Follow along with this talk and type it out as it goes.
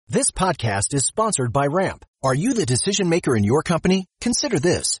This podcast is sponsored by Ramp. Are you the decision maker in your company? Consider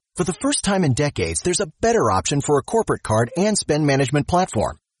this. For the first time in decades, there's a better option for a corporate card and spend management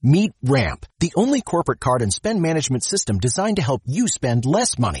platform. Meet Ramp, the only corporate card and spend management system designed to help you spend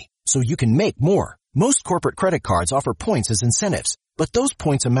less money so you can make more. Most corporate credit cards offer points as incentives, but those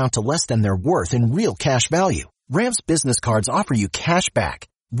points amount to less than their worth in real cash value. Ramp's business cards offer you cash back,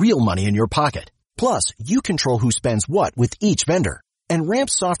 real money in your pocket. Plus, you control who spends what with each vendor. And Ramp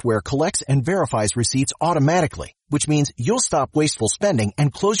software collects and verifies receipts automatically, which means you'll stop wasteful spending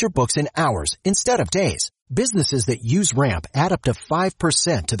and close your books in hours instead of days. Businesses that use Ramp add up to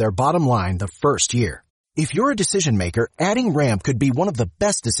 5% to their bottom line the first year. If you're a decision maker, adding Ramp could be one of the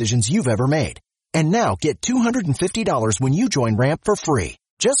best decisions you've ever made. And now get $250 when you join Ramp for free.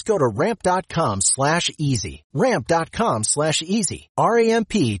 Just go to ramp.com/easy. Ramp.com/easy.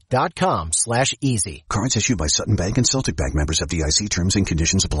 RAMP.com/easy. Cards issued by Sutton Bank and Celtic Bank, members FDIC. Terms and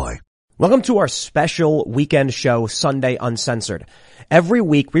conditions apply. Welcome to our special weekend show, Sunday Uncensored. Every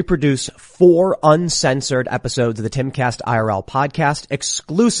week we produce 4 uncensored episodes of the Timcast IRL podcast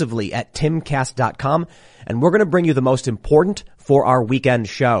exclusively at timcast.com, and we're going to bring you the most important for our weekend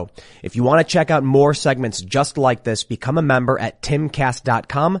show. If you want to check out more segments just like this, become a member at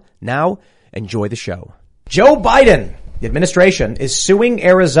timcast.com. Now, enjoy the show. Joe Biden, the administration, is suing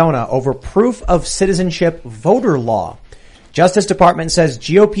Arizona over proof of citizenship voter law. Justice Department says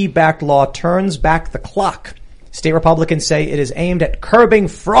GOP-backed law turns back the clock. State Republicans say it is aimed at curbing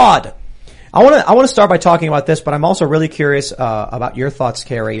fraud. I want to start by talking about this, but I'm also really curious about your thoughts,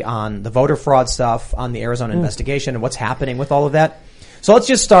 Carrie, on the voter fraud stuff, on the Arizona investigation, and what's happening with all of that. So let's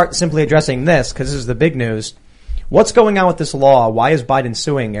just start simply addressing this, because this is the big news. What's going on with this law? Why is Biden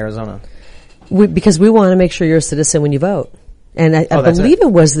suing Arizona? Because we want to make sure you're a citizen when you vote. And I believe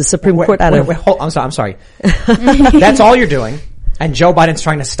it was the Supreme Court out of... I'm sorry. That's all you're doing, and Joe Biden's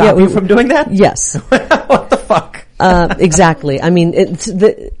trying to stop you from doing that? Yes. What the fuck? Exactly. I mean,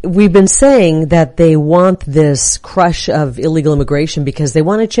 we've been saying that they want this crush of illegal immigration because they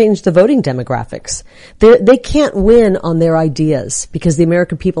want to change the voting demographics. They can't win on their ideas because the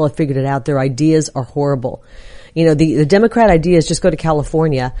American people have figured it out. Their ideas are horrible. You know, the Democrat idea is just go to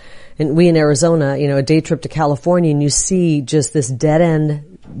California, and we in Arizona, you know, a day trip to California, and you see just this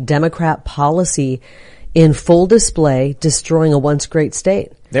dead-end Democrat policy in full display, destroying a once great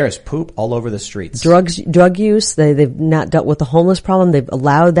state. There is poop all over the streets. Drug use. They've not dealt with the homeless problem. They've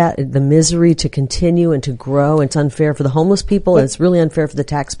allowed the misery to continue and to grow. It's unfair for the homeless people, and it's really unfair for the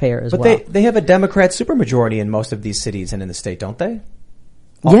taxpayer as well. But they have a Democrat supermajority in most of these cities and in the state, don't they?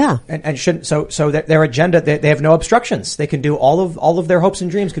 Yeah. And shouldn't, so their agenda, they have no obstructions. They can do all of their hopes and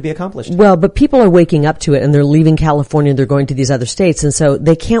dreams could be accomplished. Well, but people are waking up to it, and they're leaving California and they're going to these other states, and so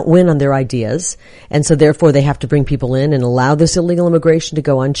they can't win on their ideas, and so therefore they have to bring people in and allow this illegal immigration to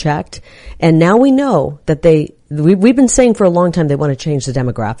go unchecked. And now we know that we've been saying for a long time they want to change the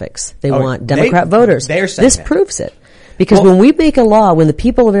demographics. They want Democrat voters. They're saying this proves it. Because when we make a law, when the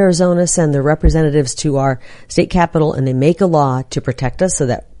people of Arizona send their representatives to our state capitol and they make a law to protect us so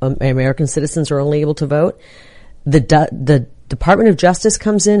that American citizens are only able to vote, the Department of Justice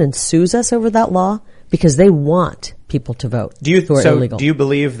comes in and sues us over that law because they want people to vote who are illegal. Do you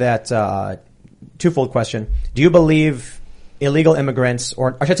believe that, twofold question, do you believe illegal immigrants,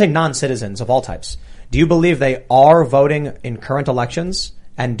 or I should say non-citizens of all types, do you believe they are voting in current elections,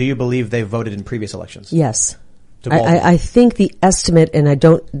 and do you believe they voted in previous elections? Yes. I think the estimate, and I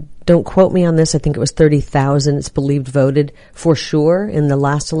don't quote me on this, I think it was 30,000 it's believed voted for sure in the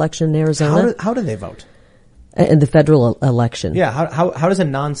last election in Arizona. How do they vote? In the federal election. Yeah, how does a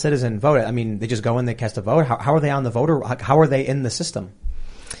non-citizen vote? I mean, they just go in, they cast a vote. How are they on the voter? How are they in the system?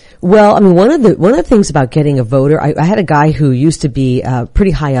 Well, I mean, one of the things about getting a voter, I had a guy who used to be pretty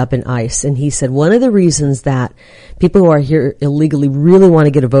high up in ICE, and he said one of the reasons that people who are here illegally really want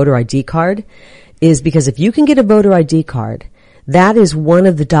to get a voter ID card is because if you can get a voter ID card, that is one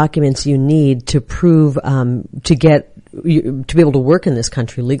of the documents you need to prove to be able to work in this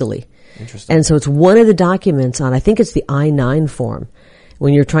country legally. Interesting. And so it's one of the documents on, I think it's the I-9 form,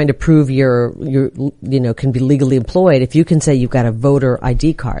 when you're trying to prove you're can be legally employed. If you can say you've got a voter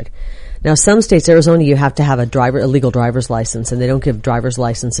ID card. Now, some states, Arizona, you have to have a legal driver's license, and they don't give driver's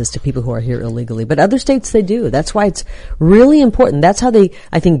licenses to people who are here illegally. But other states, they do. That's why it's really important. That's how they,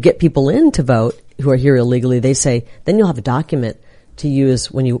 I think, get people in to vote who are here illegally. They say, then you'll have a document to use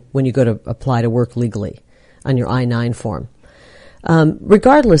when you go to apply to work legally on your I-9 form.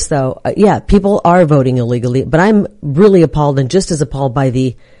 Regardless, though, people are voting illegally, but I'm really appalled, and just as appalled by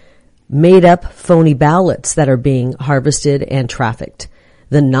the made-up phony ballots that are being harvested and trafficked.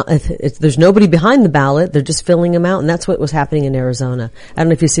 there's nobody behind the ballot. They're just filling them out. And that's what was happening in Arizona. I don't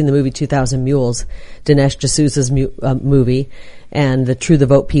know if you've seen the movie 2000 Mules, Dinesh D'Souza's movie, and the True the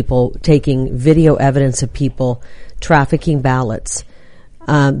Vote people taking video evidence of people trafficking ballots.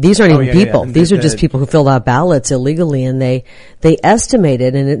 These aren't even people. Yeah. These are just people who filled out ballots illegally, and they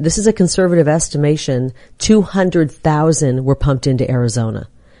estimated, and this is a conservative estimation, 200,000 were pumped into Arizona.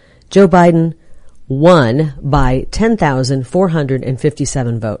 Joe Biden won by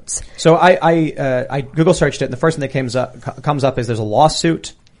 10,457 votes. So I Google searched it, and the first thing that comes up is there's a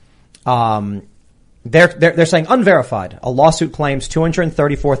lawsuit. They're saying unverified. A lawsuit claims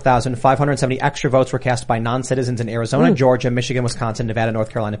 234,570 extra votes were cast by non-citizens in Arizona, Georgia, Michigan, Wisconsin, Nevada, North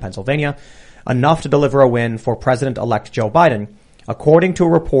Carolina, Pennsylvania, enough to deliver a win for President-elect Joe Biden. According to a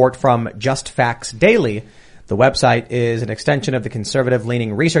report from Just Facts Daily, the website is an extension of the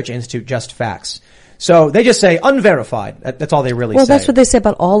conservative-leaning research institute Just Facts. So they just say unverified. That's all they really say. Well, that's what they say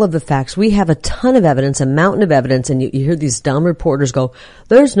about all of the facts. We have a ton of evidence, a mountain of evidence, and you hear these dumb reporters go,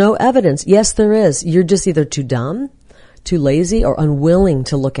 there's no evidence. Yes, there is. You're just either too dumb, too lazy, or unwilling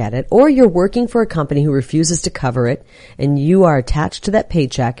to look at it, or you're working for a company who refuses to cover it, and you are attached to that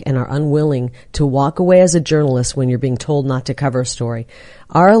paycheck and are unwilling to walk away as a journalist when you're being told not to cover a story.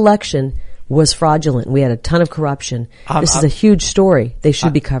 Our election was fraudulent. We had a ton of corruption. This is a huge story. They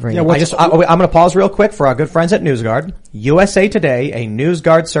should be covering it. I'm going to pause real quick for our good friends at NewsGuard. USA Today, a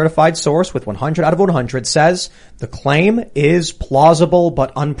NewsGuard certified source with 100 out of 100, says the claim is plausible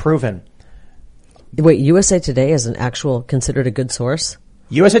but unproven. Wait, USA Today is considered a good source?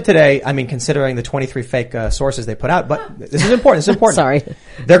 USA Today, I mean, considering the 23 fake sources they put out, but this is important. This is important. Sorry.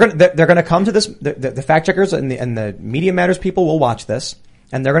 They're going to come to this. The fact checkers and the Media Matters people will watch this.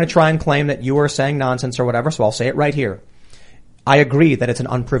 And they're going to try and claim that you are saying nonsense or whatever, so I'll say it right here. I agree that it's an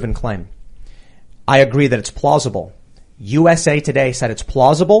unproven claim. I agree that it's plausible. USA Today said it's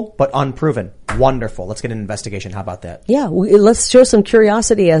plausible, but unproven. Wonderful. Let's get an investigation. How about that? Yeah, let's show some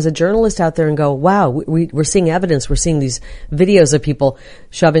curiosity as a journalist out there and go, wow, we're seeing evidence. We're seeing these videos of people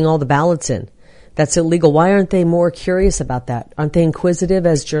shoving all the ballots in. That's illegal. Why aren't they more curious about that? Aren't they inquisitive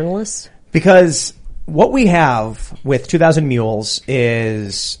as journalists? Because what we have with 2000 Mules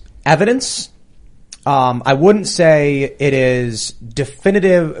is evidence. I wouldn't say it is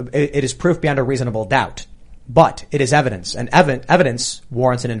definitive. It is proof beyond a reasonable doubt, but it is evidence, and evidence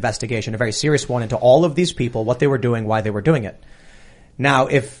warrants an investigation, a very serious one, into all of these people, what they were doing, why they were doing it. Now,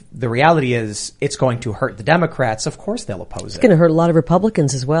 if the reality is it's going to hurt the Democrats, of course they'll oppose it. It's going to hurt a lot of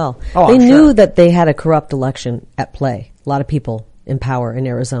Republicans as well. Oh, they knew that they had a corrupt election at play. A lot of people in power in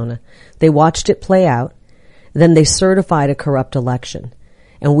Arizona. They watched it play out. Then they certified a corrupt election.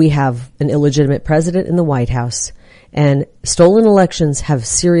 And we have an illegitimate president in the White House. And stolen elections have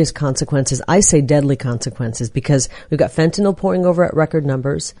serious consequences. I say deadly consequences, because we've got fentanyl pouring over at record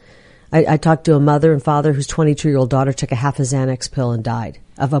numbers. I talked to a mother and father whose 22-year-old daughter took a half a Xanax pill and died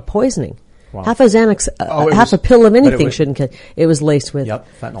of a poisoning. Wow. Half a Xanax, half a pill of anything shouldn't kill. It was laced with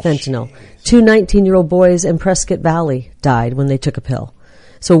fentanyl. 2 19-year-old boys in Prescott Valley died when they took a pill.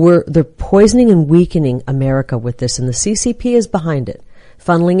 So they're poisoning and weakening America with this, and the CCP is behind it,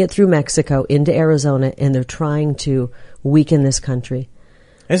 funneling it through Mexico into Arizona, and they're trying to weaken this country.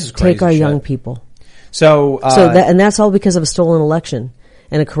 This is crazy. Take our young people. And that's all because of a stolen election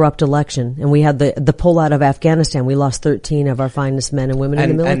and a corrupt election. And we had the pullout of Afghanistan. We lost 13 of our finest men and women in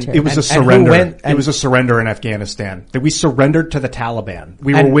the military. And it was a surrender. It was a surrender in Afghanistan. That we surrendered to the Taliban.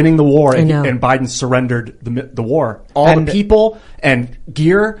 We were winning the war, and Biden surrendered the war. All the people and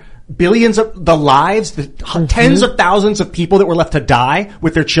gear, billions of the lives, tens of thousands of people that were left to die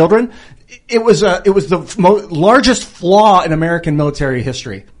with their children. It was the largest flaw in American military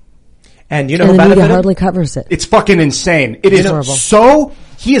history. And you know who benefited? The media hardly covers it. It's fucking insane. It is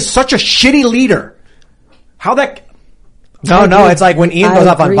he is such a shitty leader. How that? No, it's like when Ian goes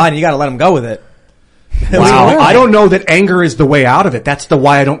off on Biden, you gotta let him go with it. Wow. I don't know that anger is the way out of it. That's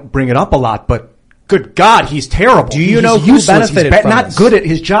why I don't bring it up a lot, but good God, he's terrible. Do you know who benefited from not this? Good at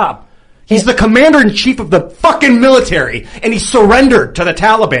his job. He's the commander-in-chief of the fucking military, and he surrendered to the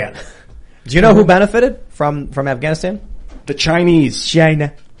Taliban. Do you know who benefited from Afghanistan? The Chinese.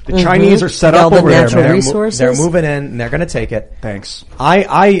 China. The Chinese are set up over there. They're moving in, and they're going to take it. Thanks.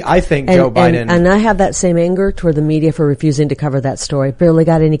 I think Joe Biden... And I have that same anger toward the media for refusing to cover that story. Barely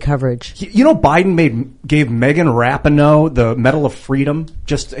got any coverage. You know, Biden gave Megan Rapinoe the Medal of Freedom.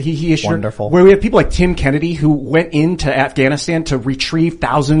 He issued... Wonderful. Where we have people like Tim Kennedy who went into Afghanistan to retrieve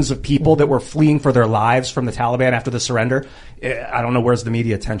thousands of people that were fleeing for their lives from the Taliban after the surrender. I don't know where's the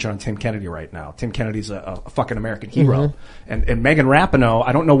media attention on Tim Kennedy right now. Tim Kennedy's a fucking American hero. And Megan Rapinoe,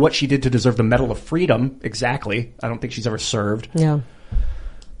 I don't know what she did to deserve the Medal of Freedom exactly. I don't think she's ever served. Yeah.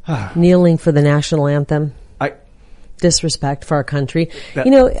 Kneeling for the national anthem. Disrespect for our country.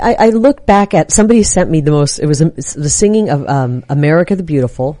 I look back at, somebody sent me it was the singing of America the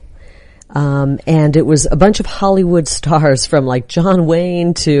Beautiful. And it was a bunch of Hollywood stars from like John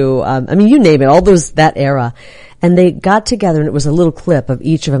Wayne to, you name it, that era. And they got together and it was a little clip of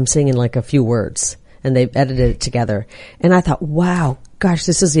each of them singing like a few words. And they edited it together. And I thought, wow, gosh,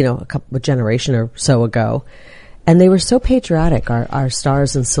 this is, a generation or so ago. And they were so patriotic, our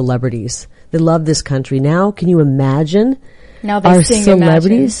stars and celebrities. They love this country. Now, can you imagine now they our sing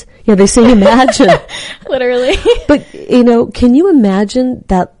celebrities? Imagine. Yeah, they sing Imagine. Literally. But, can you imagine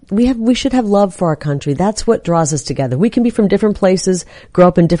that we should have love for our country? That's what draws us together. We can be from different places, grow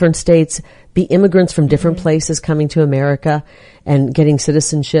up in different states, be immigrants from different places coming to America and getting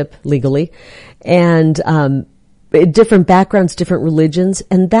citizenship legally. And, different backgrounds, different religions,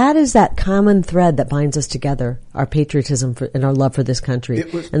 and that is that common thread that binds us together, our patriotism and our love for this country.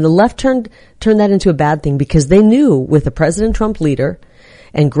 And the left turned that into a bad thing because they knew with a President Trump leader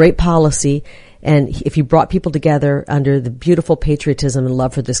and great policy, and if he brought people together under the beautiful patriotism and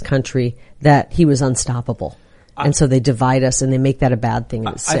love for this country, that he was unstoppable. And so they divide us and they make that a bad thing.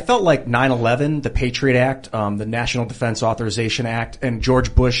 I felt like 9/11, the Patriot Act, the National Defense Authorization Act, and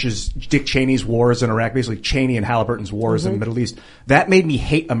George Bush's, Dick Cheney's wars in Iraq, basically Cheney and Halliburton's wars in the Middle East, that made me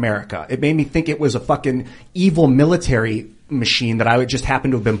hate America. It made me think it was a fucking evil military machine that I would just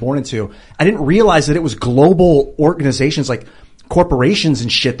happen to have been born into. I didn't realize that it was global organizations like corporations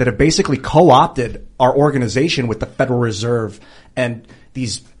and shit that have basically co-opted our organization with the Federal Reserve and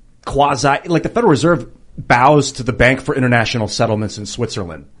these like the Federal Reserve bows to the Bank for International Settlements in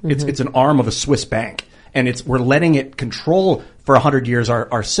Switzerland. It's an arm of a Swiss bank, and we're letting it control for 100 years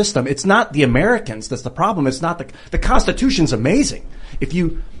our system. It's not the Americans that's the problem. It's not the Constitution's amazing. If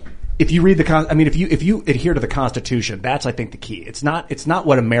you read if you adhere to the Constitution, that's I think the key. It's not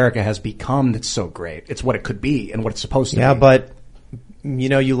what America has become that's so great. It's what it could be and what it's supposed to be. Yeah, but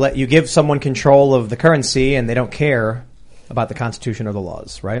you give someone control of the currency and they don't care about the Constitution or the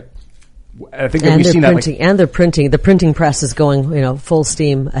laws, right? I think that we've seen that. And they're printing. The printing press is going, full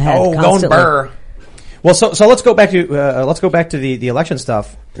steam ahead. Oh, going burr. Well, so let's go back to the election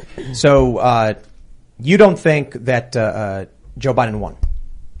stuff. So, you don't think that Joe Biden won?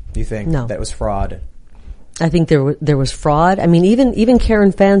 You think that was fraud? I think there was fraud. I mean, even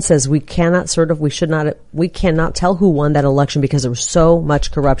Karen Fann says we cannot tell who won that election because there was so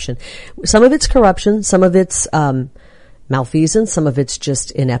much corruption. Some of it's corruption, some of it's malfeasance, some of it's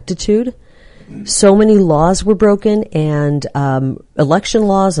just ineptitude. So many laws were broken, and election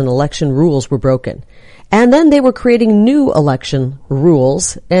laws and election rules were broken. And then they were creating new election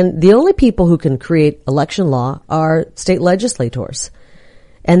rules, and the only people who can create election law are state legislators.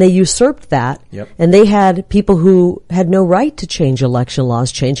 And they usurped that, and they had people who had no right to change election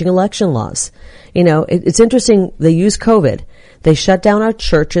laws, changing election laws. It's interesting, they used COVID. They shut down our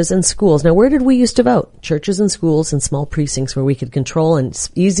churches and schools. Now, where did we used to vote? Churches and schools and small precincts where we could control and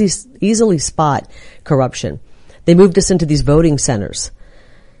easily spot corruption. They moved us into these voting centers.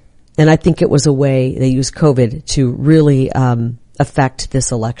 And I think it was a way they used COVID to really affect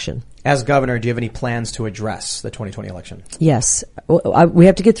this election. As governor, do you have any plans to address the 2020 election? Yes. We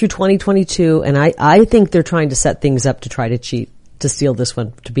have to get through 2022, and I think they're trying to set things up to try to cheat, to steal this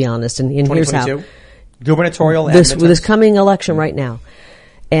one, to be honest. And here's how. Gubernatorial and this coming election right now.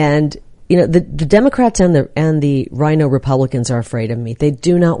 And, the Democrats and the Rhino Republicans are afraid of me. They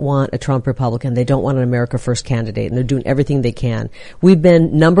do not want a Trump Republican. They don't want an America First candidate, and they're doing everything they can. We've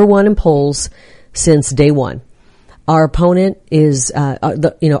been number one in polls since day one. Our opponent is,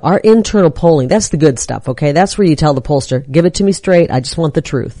 our internal polling. That's the good stuff. Okay. That's where you tell the pollster, give it to me straight. I just want the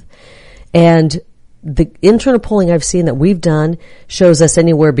truth. And the internal polling I've seen that we've done shows us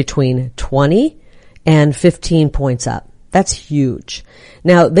anywhere between 20 and 15 points up. That's huge.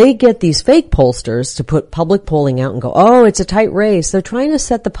 Now, they get these fake pollsters to put public polling out and go, oh, it's a tight race. They're trying to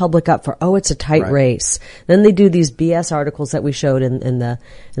set the public up for, oh, it's a tight race. Then they do these BS articles that we showed in the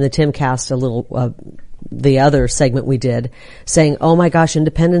Timcast the other segment we did, saying, oh my gosh,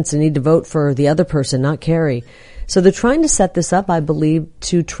 independents need to vote for the other person, not Kerry. So they're trying to set this up, I believe,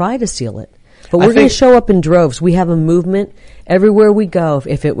 to try to steal it. But we're going to show up in droves. We have a movement everywhere we go.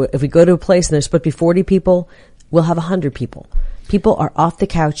 If we go to a place and there's supposed to be 40 people, we'll have 100 people. People are off the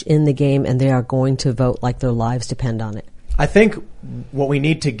couch in the game, and they are going to vote like their lives depend on it. I think what we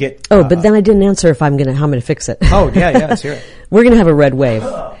need to get. But then I didn't answer how I'm going to fix it. Oh yeah, let's hear it. We're going to have a red wave,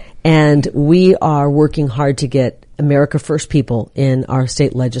 and we are working hard to get America First people in our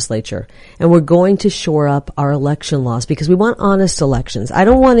state legislature. And we're going to shore up our election laws because we want honest elections. I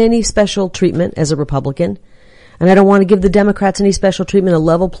don't want any special treatment as a Republican. And I don't want to give the Democrats any special treatment, a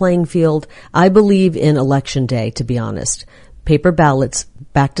level playing field. I believe in election day, to be honest. Paper ballots,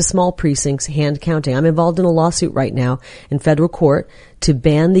 back to small precincts, hand counting. I'm involved in a lawsuit right now in federal court to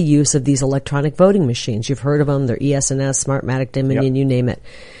ban the use of these electronic voting machines. You've heard of them. They're ES&S, Smartmatic, Dominion, you name it.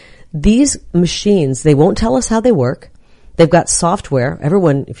 These machines, they won't tell us how they work. They've got software.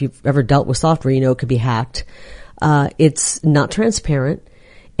 Everyone, if you've ever dealt with software, you know it could be hacked. It's not transparent.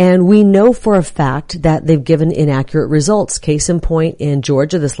 And we know for a fact that they've given inaccurate results. Case in point, in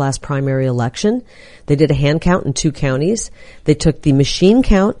Georgia, this last primary election, they did a hand count in 2 counties. They took the machine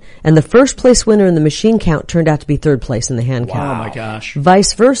count, and the first place winner in the machine count turned out to be third place in the hand count. Oh my gosh.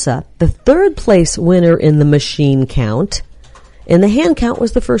 Vice versa. The third place winner in the machine count, in the hand count,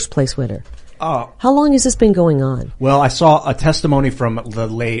 was the first place winner. Oh. How long has this been going on? Well, I saw a testimony from the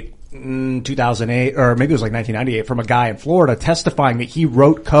late 2008, or maybe it was like 1998, from a guy in Florida testifying that he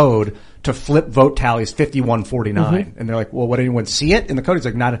wrote code to flip vote tallies 51-49. And they're like, well, would anyone see it in the code? He's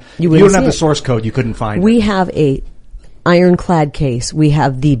like, if you don't have the source code, you couldn't find it. We have a ironclad case. We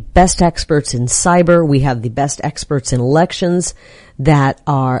have the best experts in cyber. We have the best experts in elections that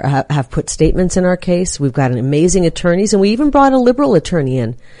have put statements in our case. We've got amazing attorneys, and we even brought a liberal attorney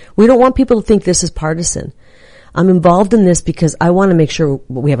in. We don't want people to think this is partisan. I'm involved in this because I want to make sure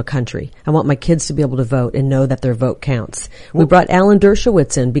we have a country. I want my kids to be able to vote and know that their vote counts. We brought Alan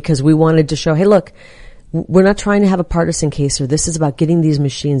Dershowitz in because we wanted to show, hey, look, we're not trying to have a partisan case here. This is about getting these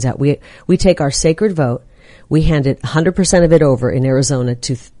machines out. We take our sacred vote. We hand it 100% of it over in Arizona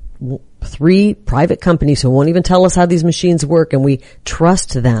to 3 private companies who won't even tell us how these machines work, and we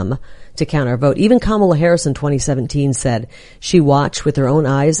trust them to count our vote. Even Kamala Harris in 2017 said she watched with her own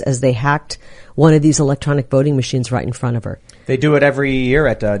eyes as they hacked one of these electronic voting machines right in front of her. They do it every year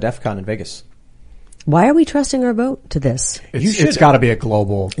at DEF CON in Vegas. Why are we trusting our vote to this? It's got to be a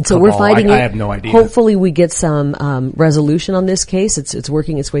global and so cabal. We're fighting it. I have no idea. Hopefully we get some resolution on this case. It's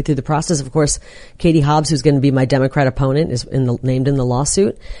working its way through the process. Of course, Katie Hobbs, who's going to be my Democrat opponent, is named in the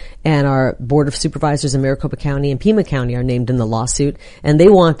lawsuit. And our Board of Supervisors in Maricopa County and Pima County are named in the lawsuit. And they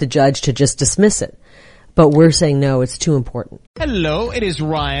want the judge to just dismiss it. But we're saying no, it's too important. Hello, it is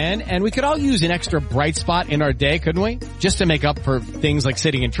Ryan, and we could all use an extra bright spot in our day, couldn't we? Just to make up for things like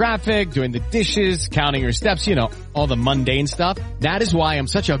sitting in traffic, doing the dishes, counting your steps, all the mundane stuff. That is why I'm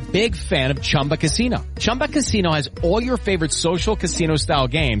such a big fan of Chumba Casino. Chumba Casino has all your favorite social casino-style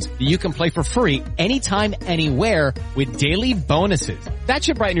games that you can play for free anytime, anywhere with daily bonuses. That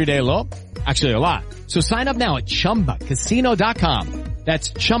should brighten your day a little. Actually, a lot. So sign up now at ChumbaCasino.com.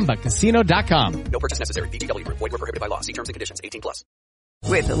 That's ChumbaCasino.com. No purchase necessary. VGW Group. Void where prohibited by law. See terms and conditions. 18+.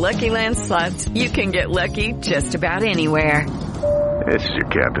 With the Lucky Land Slots, you can get lucky just about anywhere. This is your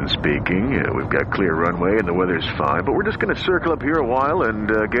captain speaking. We've got clear runway and the weather's fine, but we're just going to circle up here a while and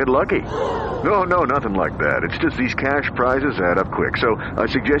get lucky. No, nothing like that. It's just these cash prizes add up quick. So I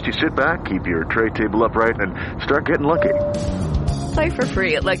suggest you sit back, keep your tray table upright, and start getting lucky. Play for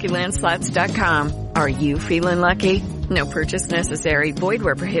free at LuckyLandSlots.com. Are you feeling lucky? No purchase necessary. Void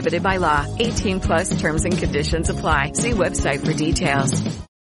where prohibited by law. 18+ terms and conditions apply. See website for details.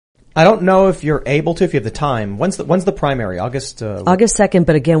 I don't know if you're able to, if you have the time. When's the primary? August 2nd,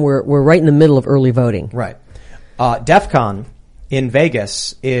 but again, we're right in the middle of early voting. Right. DEF CON in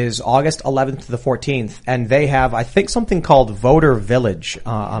Vegas is August 11th to the 14th, and they have, I think, something called Voter Village.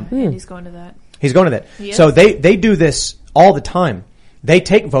 He's going to that. He's going to that. So they do this all the time. They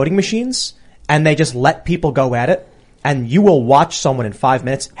take voting machines and they just let people go at it, and you will watch someone in 5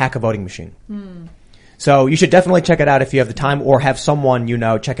 minutes hack a voting machine. So you should definitely check it out if you have the time, or have someone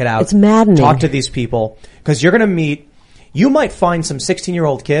check it out. It's maddening. Talk to these people, because you're going to you might find some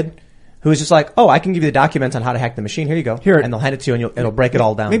 16-year-old kid who's just like, oh, I can give you the documents on how to hack the machine. Here you go. And they'll hand it to you, and it'll break it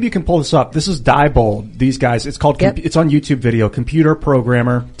all down. Maybe you can pull this up. This is Diebold. These guys, it's called, it's on YouTube video. Computer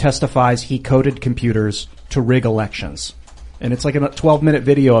programmer testifies he coded computers to rig elections. And it's like a 12-minute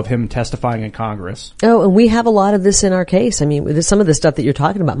video of him testifying in Congress. Oh, and we have a lot of this in our case. I mean, some of the stuff that you're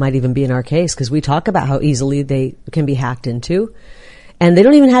talking about might even be in our case, because we talk about how easily they can be hacked into. And they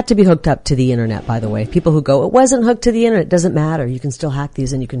don't even have to be hooked up to the internet, by the way. People who go, it wasn't hooked to the internet, it doesn't matter. You can still hack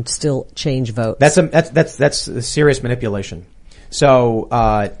these and you can still change votes. That's a serious manipulation.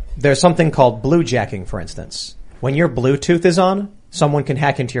 So, there's something called bluejacking, for instance. When your Bluetooth is on, someone can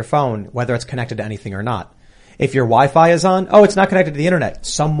hack into your phone, whether it's connected to anything or not. If your Wi-Fi is on, it's not connected to the internet.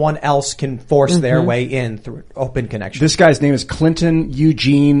 Someone else can force their way in through open connection. This guy's name is Clinton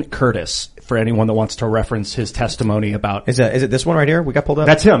Eugene Curtis, for anyone that wants to reference his testimony about... Is it this one right here we got pulled up?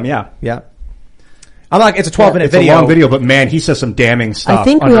 That's him, yeah. Yeah. it's a 12-minute video. It's a long video, but man, he says some damning stuff. I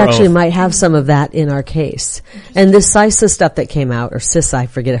think we actually might have some of that in our case. And this CISA stuff that came out, or CISA, I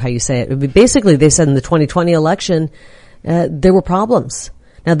forget how you say it. Basically, they said in the 2020 election, there were problems.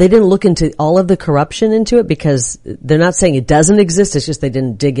 Now, they didn't look into all of the corruption into it because they're not saying it doesn't exist. It's just they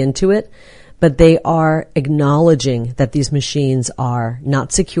didn't dig into it. But they are acknowledging that these machines are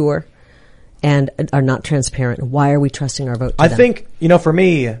not secure and are not transparent. Why are we trusting our vote to them? I think, for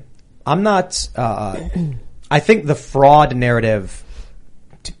me, I'm not, I think the fraud narrative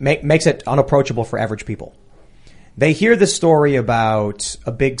makes it unapproachable for average people. They hear this story about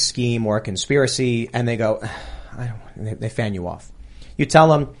a big scheme or a conspiracy and they go, they fan you off. You tell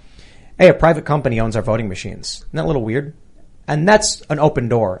them, hey, a private company owns our voting machines. Isn't that a little weird? And that's an open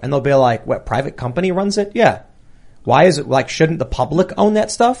door. And they'll be like, what, private company runs it? Yeah. Why is it shouldn't the public own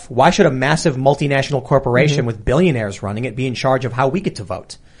that stuff? Why should a massive multinational corporation with billionaires running it be in charge of how we get to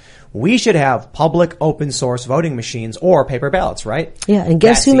vote? We should have public open source voting machines or paper ballots, right? Yeah. And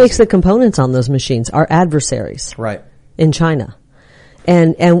guess who makes the components on those machines? Our adversaries. Right. In China.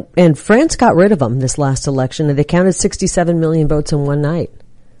 And France got rid of them this last election, and they counted 67 million votes in one night.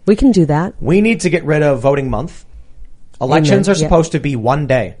 We can do that. We need to get rid of voting month. Elections are supposed to be one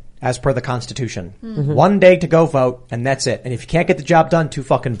day, as per the Constitution. Mm-hmm. 1 day to go vote, and that's it. And if you can't get the job done, too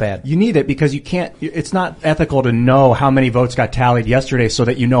fucking bad. You need it because you can't, it's not ethical to know how many votes got tallied yesterday so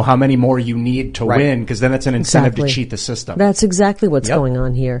that you know how many more you need to win, because then it's an incentive to cheat the system. That's exactly what's going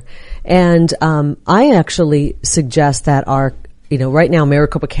on here. And I actually suggest that right now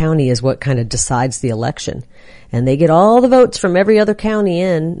Maricopa County is what kind of decides the election. And they get all the votes from every other county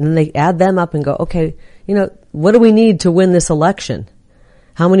in, and they add them up and go, okay, what do we need to win this election?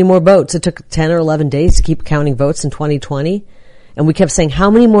 How many more votes? It took 10 or 11 days to keep counting votes in 2020. And we kept saying, how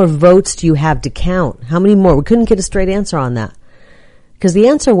many more votes do you have to count? How many more? We couldn't get a straight answer on that. Because the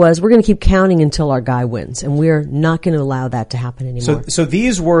answer was, we're going to keep counting until our guy wins. And we're not going to allow that to happen anymore. So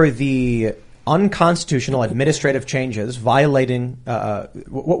these were the unconstitutional administrative changes violating,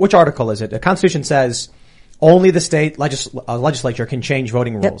 which article is it? The Constitution says only the state legislature can change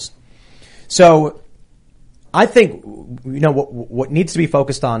voting rules. Yep. So I think, what needs to be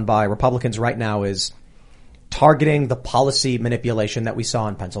focused on by Republicans right now is targeting the policy manipulation that we saw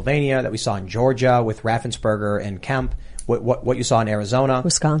in Pennsylvania, that we saw in Georgia with Raffensperger and Kemp, what you saw in Arizona.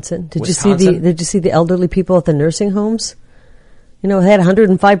 Wisconsin. Did you see the elderly people at the nursing homes? They had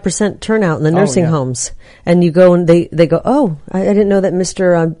 105% turnout in the nursing homes. And you go and they go, oh, I didn't know that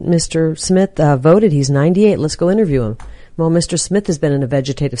Mr. Smith voted. He's 98. Let's go interview him. Well, Mr. Smith has been in a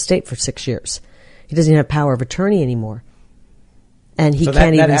vegetative state for 6 years. He doesn't even have power of attorney anymore. And he can't even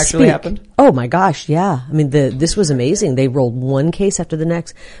speak. That actually happened? Oh my gosh, yeah. I mean, this was amazing. They rolled one case after the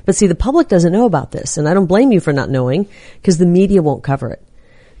next. But see, the public doesn't know about this. And I don't blame you for not knowing, because the media won't cover it.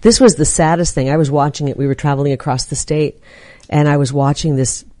 This was the saddest thing. I was watching it. We were traveling across the state. And I was watching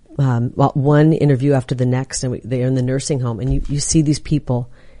this, one interview after the next, and they're in the nursing home, and you see these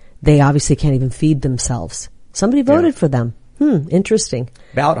people, they obviously can't even feed themselves. Somebody voted for them. Interesting.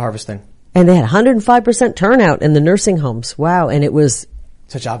 Ballot harvesting. And they had 105% turnout in the nursing homes. Wow. And it was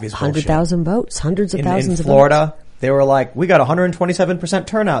such obvious 100,000 votes, hundreds of thousands of votes. In Florida, they were like, we got 127%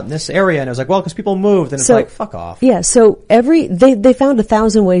 turnout in this area. And it was like, well, because people moved. And it's like, fuck off. Yeah. So they found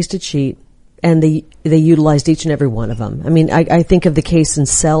 1,000 ways to cheat. And they utilized each and every one of them. I mean, I think of the case in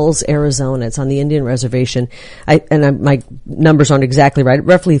Sells, Arizona. It's on the Indian reservation. My numbers aren't exactly right.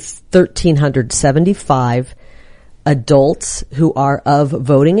 Roughly 1,375 adults who are of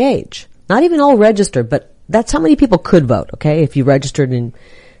voting age. Not even all registered, but that's how many people could vote, okay? If you registered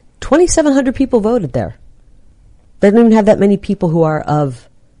 2,700 people voted there. They don't even have that many people who are of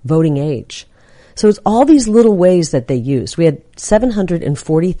voting age. So it's all these little ways that they used. We had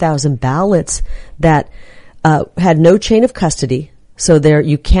 740,000 ballots that had no chain of custody. So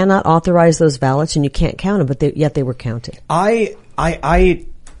you cannot authorize those ballots and you can't count them, but yet they were counted. I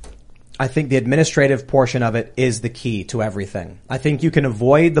think the administrative portion of it is the key to everything. I think you can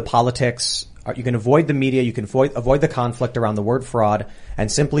avoid the politics, you can avoid the media, you can avoid the conflict around the word fraud,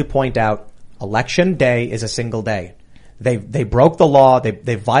 and simply point out election day is a single day. They broke the law.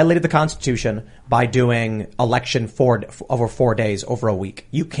 They violated the Constitution by doing election over 4 days over a week.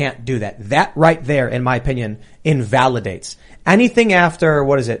 You can't do that. That right there, in my opinion, invalidates anything after,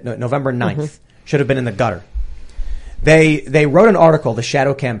 November 9th should have been in the gutter. They wrote an article, The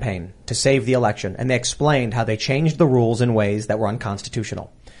Shadow Campaign, to save the election, and they explained how they changed the rules in ways that were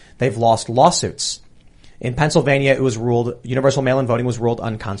unconstitutional. They've lost lawsuits. In Pennsylvania, it was ruled, universal mail-in voting was ruled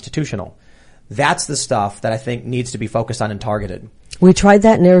unconstitutional. That's the stuff that I think needs to be focused on and targeted. We tried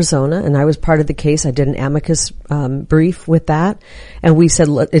that in Arizona, and I was part of the case. I did an amicus brief with that, and we said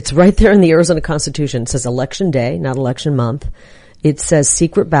it's right there in the Arizona Constitution. It says election day, not election month. It says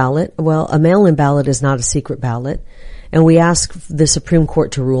secret ballot. Well, a mail-in ballot is not a secret ballot, and we asked the Supreme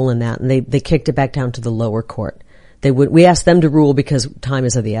Court to rule in that, and they kicked it back down to the lower court. We asked them to rule because time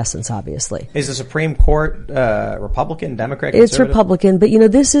is of the essence, obviously. Is the Supreme Court Republican, Democrat, It's Republican, but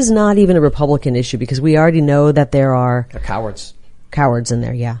this is not even a Republican issue because we already know that there are cowards. Cowards in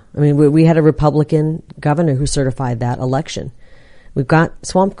there, yeah. I mean, we had a Republican governor who certified that election. We've got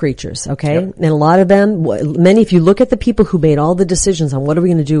swamp creatures, okay? Yep. And a lot of them, if you look at the people who made all the decisions on what are we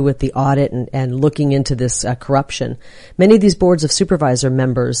going to do with the audit and looking into this corruption, many of these boards of supervisor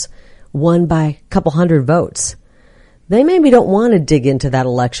members won by a couple hundred votes. They maybe don't want to dig into that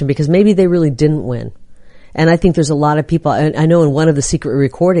election because maybe they really didn't win. And I think there's a lot of people, I know in one of the secret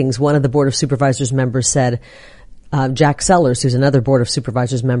recordings, one of the Board of Supervisors members said, Jack Sellers, who's another Board of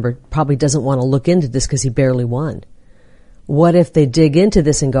Supervisors member, probably doesn't want to look into this because he barely won. What if they dig into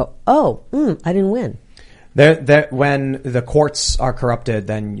this and go, I didn't win? When the courts are corrupted,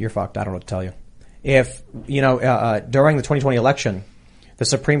 then you're fucked. I don't know what to tell you. If, during the 2020 election, the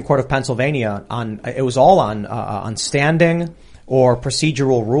Supreme Court of Pennsylvania it was all on standing or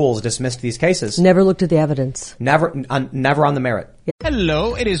procedural rules dismissed these cases. Never looked at the evidence. Never on the merit.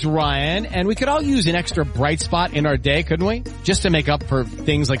 Hello, it is Ryan, and we could all use an extra bright spot in our day, couldn't we? Just to make up for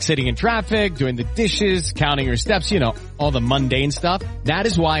things like sitting in traffic, doing the dishes, counting your steps, all the mundane stuff. That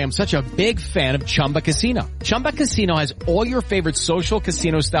is why I'm such a big fan of Chumba Casino. Chumba Casino has all your favorite social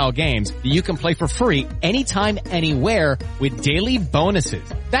casino-style games that you can play for free anytime, anywhere with daily bonuses.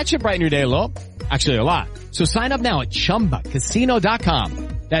 That should brighten your day a little. Actually, a lot. So sign up now at ChumbaCasino.com.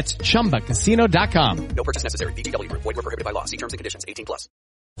 That's ChumbaCasino.com. No purchase necessary. VGW Group. Void where prohibited by law. See terms and conditions. 18+.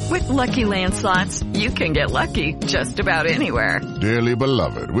 With Lucky Land Slots, you can get lucky just about anywhere. Dearly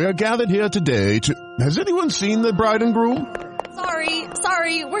beloved, we are gathered here today to... Has anyone seen the bride and groom?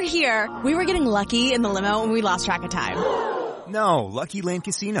 Sorry, we're here. We were getting lucky in the limo and we lost track of time. No, Lucky Land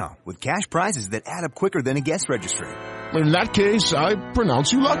Casino, with cash prizes that add up quicker than a guest registry. In that case, I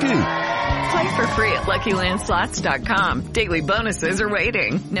pronounce you lucky. Play for free at LuckyLandSlots.com. Daily bonuses are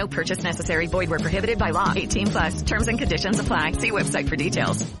waiting. No purchase necessary. Void where prohibited by law. 18+. Terms and conditions apply. See website for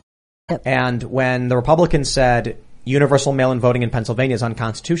details. And when the Republicans said universal mail-in voting in Pennsylvania is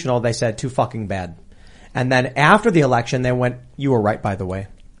unconstitutional, they said too fucking bad. And then after the election, they went, you were right, by the way.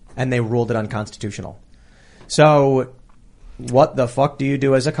 And they ruled it unconstitutional. So what the fuck do you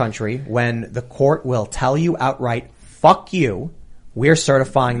do as a country when the court will tell you outright, fuck you, we're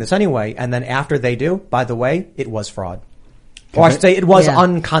certifying this anyway, and then after they do, by the way, it was fraud. Or I should say it was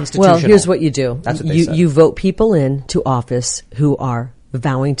unconstitutional. Well, here's what you do. That's what they said. You vote people into office who are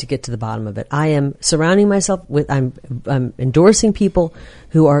vowing to get to the bottom of it. I am surrounding myself with, I'm endorsing people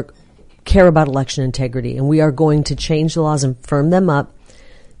who care about election integrity, and we are going to change the laws and firm them up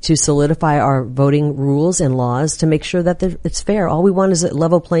to solidify our voting rules and laws to make sure that it's fair. All we want is a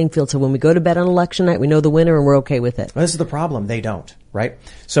level playing field. So when we go to bed on election night, we know the winner and we're okay with it. Well, this is the problem. They don't, right?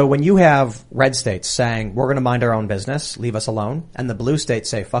 So when you have red states saying, we're going to mind our own business, leave us alone, and the blue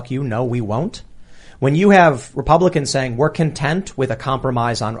states say, fuck you, no, we won't. When you have Republicans saying, we're content with a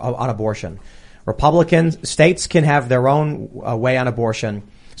compromise on abortion. States can have their own way on abortion.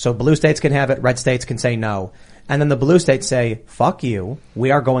 So blue states can have it, red states can say no. And then the blue states say, fuck you,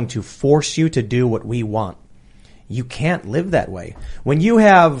 we are going to force you to do what we want. You can't live that way. When you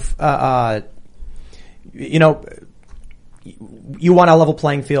have, you want a level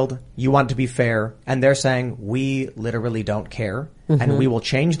playing field, you want it to be fair, and they're saying, we literally don't care, and we will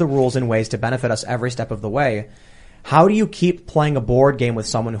change the rules in ways to benefit us every step of the way. How do you keep playing a board game with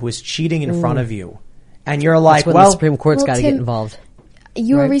someone who is cheating in front of you? And you're like, the Supreme Court's got to get involved.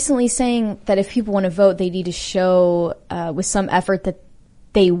 You were recently saying that if people want to vote, they need to show with some effort that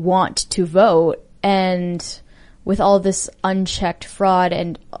they want to vote. And with all this unchecked fraud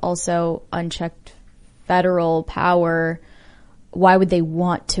and also unchecked federal power, why would they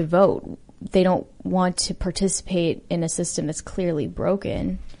want to vote? They don't want to participate in a system that's clearly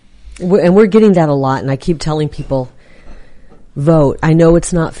broken. And we're getting that a lot. And I keep telling people, vote. I know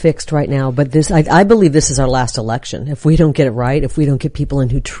it's not fixed right now, but I believe this is our last election. If we don't get it right, if we don't get people in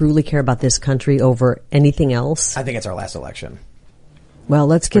who truly care about this country over anything else. I think it's our last election. Well,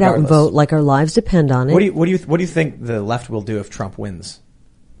 let's get out and vote like our lives depend on it. What do you think the left will do if Trump wins?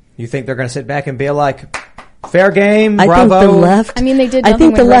 You think they're going to sit back and be like, fair game, bravo? I think the left, they did. I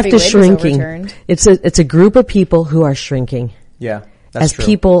think the left is shrinking. It's a group of people who are shrinking. Yeah. as true.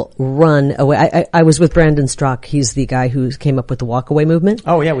 People run away. I was with Brandon Strzok. He's the guy who came up with the walkaway movement.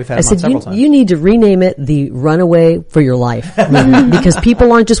 Oh yeah, we've had him on several times. You need to rename it the runaway for your life because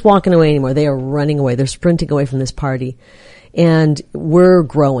people aren't just walking away anymore. They are running away. They're sprinting away from this party, and we're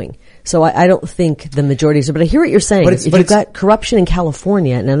growing. So I don't think the majority is, but I hear what you're saying. If you've got corruption in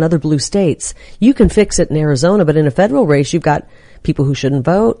California and in other blue states, you can fix it in Arizona, but in a federal race, you've got people who shouldn't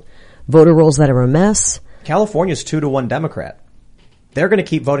vote, voter rolls that are a mess. California's 2-1 Democrat. They're going to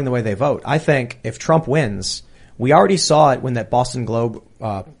keep voting the way they vote. I think if Trump wins, we already saw it when that Boston Globe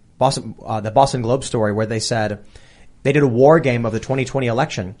story where they said they did a war game of the 2020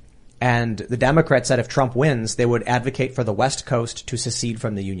 election, and the Democrats said if Trump wins, they would advocate for the West Coast to secede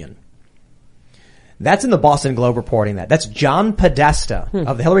from the Union. That's in the Boston Globe reporting that. That's John Podesta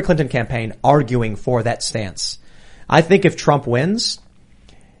of the Hillary Clinton campaign arguing for that stance. I think if Trump wins,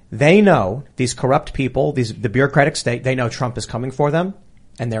 they know, these corrupt people, the bureaucratic state, they know Trump is coming for them,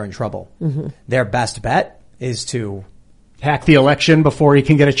 and they're in trouble. Mm-hmm. Their best bet is to hack the election before he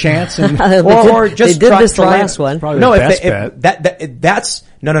can get a chance, and or just try the last one. No,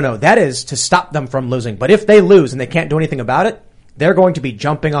 that is to stop them from losing. But if they lose and they can't do anything about it, they're going to be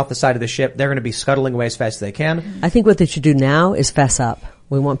jumping off the side of the ship. They're going to be scuttling away as fast as they can. I think what they should do now is fess up.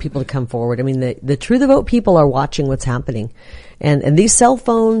 We want people to come forward. I mean, the True the Vote people are watching what's happening. And these cell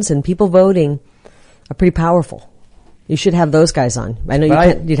phones and people voting are pretty powerful. You should have those guys on. I know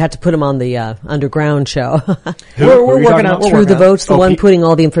you'd have to put them on the underground show. We're working on True the Vote's the one putting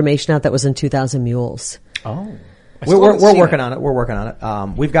all the information out that was in 2000 Mules. Oh. We're working on it. We're working on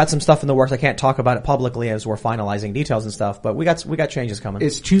it. We've got some stuff in the works. I can't talk about it publicly as we're finalizing details and stuff, but we got changes coming.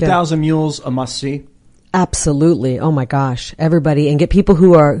 Is 2000 Mules a must see? Absolutely. Oh my gosh. Everybody, and get people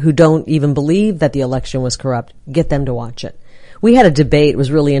who don't even believe that the election was corrupt, get them to watch it. We had a debate. It was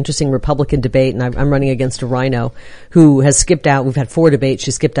really interesting, Republican debate, and I'm running against a rhino who has skipped out. We've had 4 debates.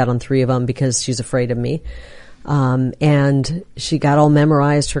 She skipped out on 3 of them because she's afraid of me. And she got all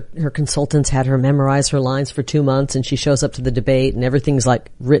memorized. Her consultants had her memorize her lines for 2 months, and she shows up to the debate and everything's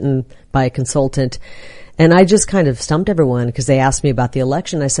like written by a consultant. And I just kind of stumped everyone because they asked me about the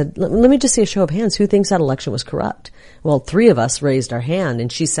election. I said, let me just see a show of hands. Who thinks that election was corrupt? Well, 3 of us raised our hand,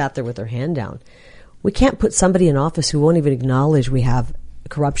 and she sat there with her hand down. We can't put somebody in office who won't even acknowledge we have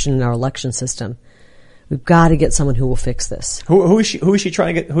corruption in our election system. We've got to get someone who will fix this. Who is she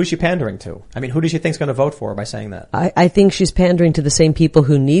trying to get? Who is she pandering to? I mean, who does she think is going to vote for her by saying that? I think she's pandering to the same people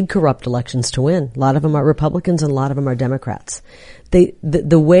who need corrupt elections to win. A lot of them are Republicans and a lot of them are Democrats.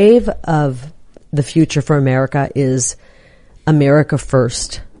 The wave of the future for America is America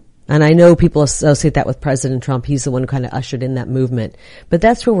first. And I know people associate that with President Trump. He's the one who kind of ushered in that movement. But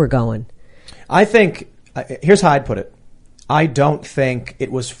that's where we're going. I think, here's how I'd put it. I don't think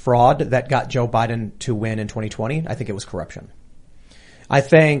it was fraud that got Joe Biden to win in 2020. I think it was corruption. I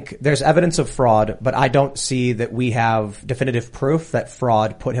think there's evidence of fraud, but I don't see that we have definitive proof that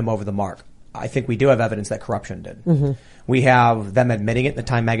fraud put him over the mark. I think we do have evidence that corruption did. Mm-hmm. We have them admitting it in the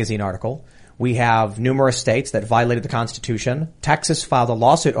Time Magazine article. We have numerous states that violated the Constitution. Texas filed a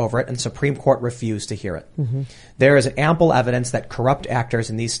lawsuit over it, and Supreme Court refused to hear it. Mm-hmm. There is ample evidence that corrupt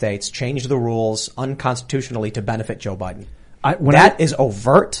actors in these states changed the rules unconstitutionally to benefit Joe Biden. That is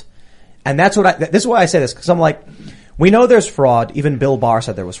overt, and that's what this is why I say this, because I'm like, we know there's fraud. Even Bill Barr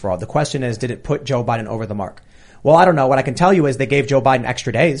said there was fraud. The question is, did it put Joe Biden over the mark? Well, I don't know. What I can tell you is they gave Joe Biden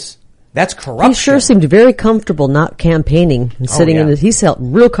extra days. That's corruption. He sure seemed very comfortable not campaigning and sitting in he felt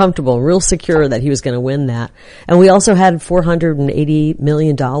real comfortable, real secure that he was going to win that. And we also had $480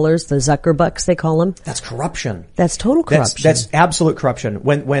 million, the Zuckerbucks, they call them. That's corruption. That's total corruption. That's absolute corruption.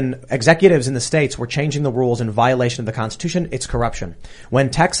 When executives in the states were changing the rules in violation of the Constitution, it's corruption. When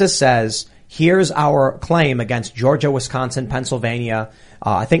Texas says, here's our claim against Georgia, Wisconsin, Pennsylvania,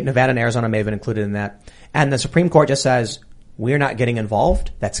 I think Nevada and Arizona may have been included in that, and the Supreme Court just says, we're not getting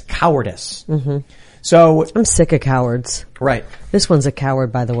involved, that's cowardice. Mm-hmm. So I'm sick of cowards. Right. This one's a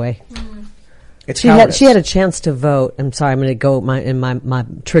coward, by the way. It's cowardice. She had a chance to vote. I'm sorry, I'm going to go in my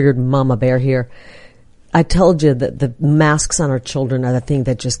triggered mama bear here. I told you that the masks on our children are the thing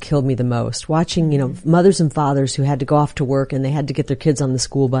that just killed me the most. Watching, mothers and fathers who had to go off to work and they had to get their kids on the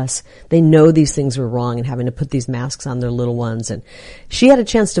school bus. They know these things were wrong and having to put these masks on their little ones. And she had a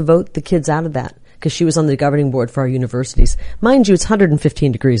chance to vote the kids out of that, because she was on the governing board for our universities. Mind you, it's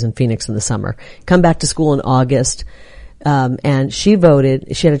 115 degrees in Phoenix in the summer. Come back to school in August. And she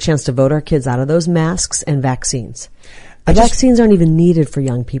voted, she had a chance to vote our kids out of those masks and vaccines. The vaccines aren't even needed for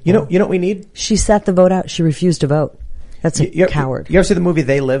young people. You know what we need? She sat the vote out. She refused to vote. That's a coward. You ever see the movie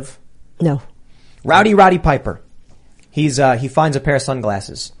They Live? No. Roddy Piper. He finds a pair of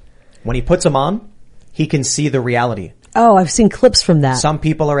sunglasses. When he puts them on, he can see the reality. Oh, I've seen clips from that. Some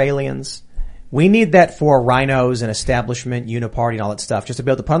people are aliens. We need that for rhinos and establishment, uniparty and all that stuff, just to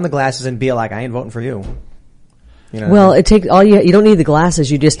be able to put on the glasses and be like, I ain't voting for you. You know well, it takes you don't need the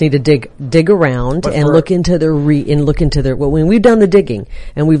glasses. You just need to dig around and look into their when we've done the digging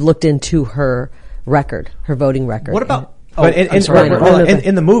and we've looked into her record, her voting record. What about,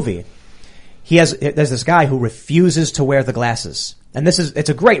 in the movie, there's this guy who refuses to wear the glasses. And it's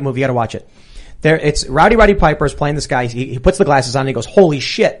a great movie. You gotta watch it. It's Rowdy Piper's playing this guy. He puts the glasses on and he goes, holy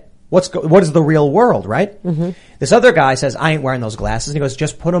shit. What is the real world, right? Mm-hmm. This other guy says, I ain't wearing those glasses. And he goes,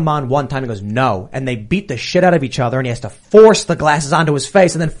 just put them on one time. He goes, no. And they beat the shit out of each other and he has to force the glasses onto his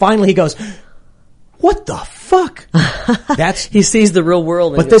face. And then finally he goes, what the fuck? He sees the real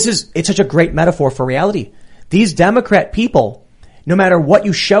world. But it's such a great metaphor for reality. These Democrat people, no matter what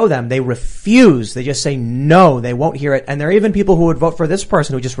you show them, they refuse. They just say no, they won't hear it. And there are even people who would vote for this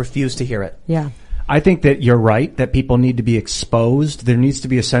person who just refuse to hear it. Yeah. I think that you're right, that people need to be exposed. There needs to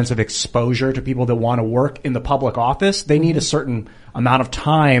be a sense of exposure to people that want to work in the public office. They need a certain amount of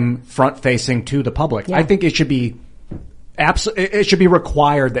time front facing to the public. Yeah. I think it should be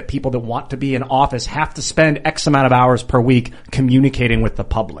required that people that want to be in office have to spend X amount of hours per week communicating with the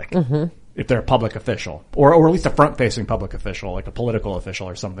public. Mm-hmm. If they're a public official, or at least a front-facing public official, like a political official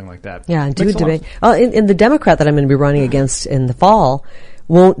or something like that. Yeah, and do a debate. In the Democrat that I'm going to be running against in the fall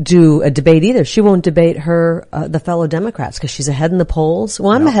won't do a debate either. She won't debate the fellow Democrats because she's ahead in the polls.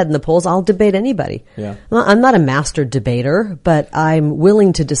 Well, I'm ahead in the polls. I'll debate anybody. Yeah. Well, I'm not a master debater, but I'm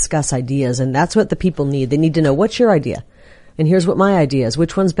willing to discuss ideas, and that's what the people need. They need to know, what's your idea? And here's what my idea is.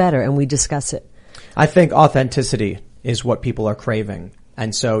 Which one's better? And we discuss it. I think authenticity is what people are craving.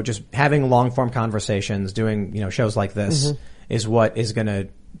 And so just having long-form conversations, doing, shows like this is what is going to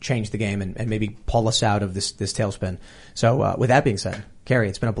change the game and maybe pull us out of this tailspin. So, with that being said, Carrie,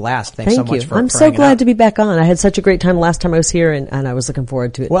 it's been a blast. Thanks so much for I'm so glad to be back on. I had such a great time last time I was here and I was looking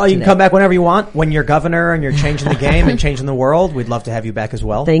forward to it. Well, you can come back whenever you want. When you're governor and you're changing the game and changing the world, we'd love to have you back as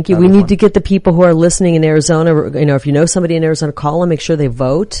well. Thank you. We need to get the people who are listening in Arizona, if you know somebody in Arizona, call them, make sure they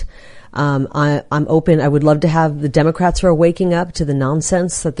vote. I'm open. I would love to have the Democrats who are waking up to the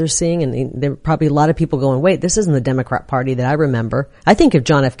nonsense that they're seeing. And there are probably a lot of people going, wait, this isn't the Democrat Party that I remember. I think if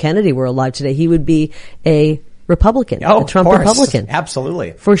John F. Kennedy were alive today, he would be a Republican, a Trump Republican.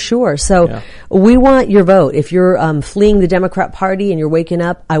 Absolutely. For sure. So we want your vote. If you're fleeing the Democrat Party and you're waking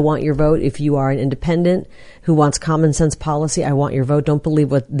up, I want your vote. If you are an independent who wants common sense policy, I want your vote. Don't believe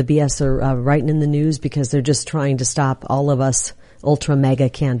what the BS are writing in the news because they're just trying to stop all of us ultra mega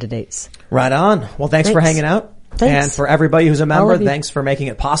candidates. Right on. Well, thanks for hanging out. Thanks. And for everybody who's a member, thanks for making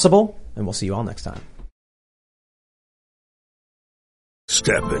it possible. And we'll see you all next time.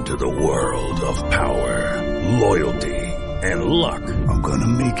 Step into the world of power, loyalty, and luck. I'm gonna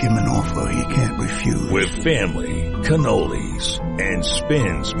make him an offer he can't refuse. With family, cannolis, and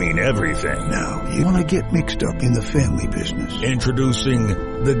spins mean everything. Now, you wanna get mixed up in the family business. Introducing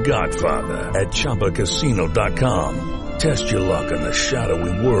The Godfather at ChumbaCasino.com. Test your luck in the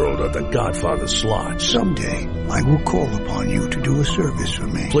shadowy world of The Godfather slot. Someday, I will call upon you to do a service for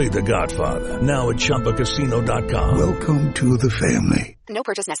me. Play The Godfather, now at ChumbaCasino.com. Welcome to the family. No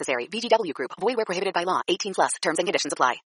purchase necessary. VGW Group. Void where prohibited by law. 18+. Terms and conditions apply.